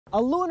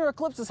A lunar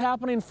eclipse is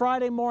happening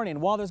Friday morning.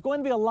 While there's going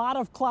to be a lot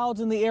of clouds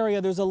in the area,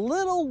 there's a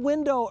little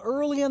window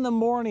early in the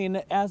morning.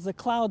 As the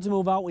clouds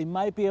move out, we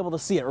might be able to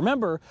see it.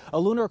 Remember, a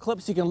lunar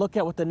eclipse you can look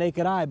at with the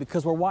naked eye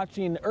because we're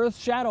watching Earth's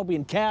shadow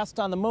being cast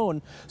on the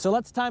moon. So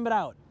let's time it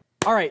out.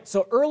 All right,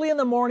 so early in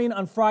the morning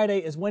on Friday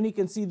is when you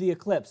can see the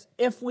eclipse.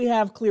 If we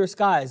have clear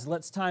skies,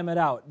 let's time it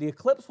out. The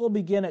eclipse will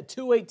begin at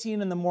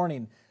 2:18 in the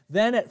morning.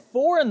 Then at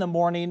 4 in the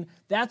morning,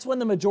 that's when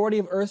the majority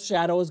of Earth's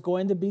shadow is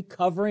going to be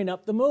covering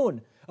up the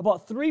moon.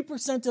 About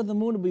 3% of the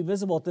moon will be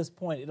visible at this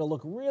point. It'll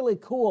look really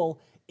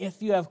cool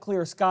if you have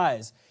clear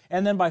skies.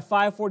 And then by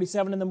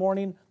 5:47 in the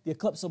morning, the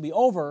eclipse will be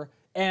over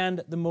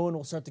and the moon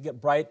will start to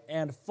get bright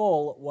and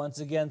full once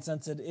again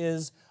since it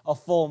is a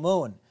full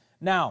moon.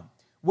 Now,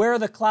 where are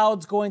the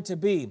clouds going to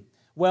be?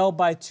 Well,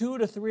 by 2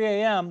 to 3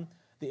 a.m.,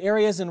 the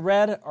areas in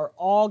red are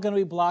all going to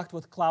be blocked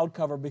with cloud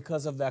cover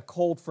because of that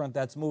cold front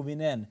that's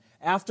moving in.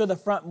 After the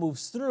front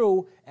moves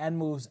through and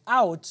moves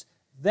out,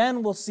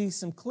 then we'll see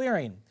some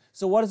clearing.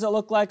 So what does it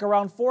look like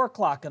around 4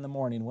 o'clock in the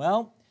morning?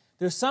 Well,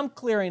 there's some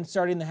clearing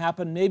starting to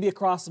happen, maybe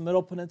across the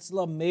Middle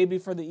Peninsula, maybe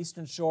for the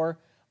Eastern Shore,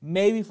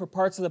 maybe for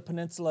parts of the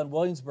peninsula in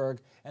Williamsburg,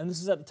 and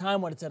this is at the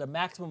time when it's at a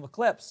maximum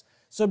eclipse.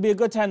 So it'd be a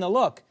good time to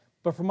look.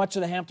 But for much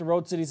of the Hampton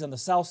Road cities on the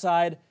south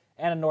side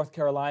and in North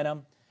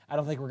Carolina, I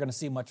don't think we're going to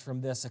see much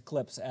from this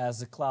eclipse as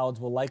the clouds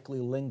will likely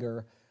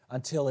linger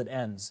until it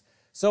ends.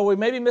 So we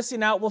may be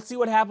missing out. We'll see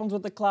what happens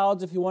with the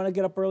clouds. If you want to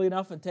get up early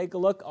enough and take a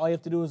look, all you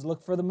have to do is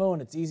look for the moon.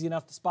 It's easy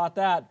enough to spot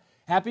that.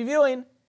 Happy viewing!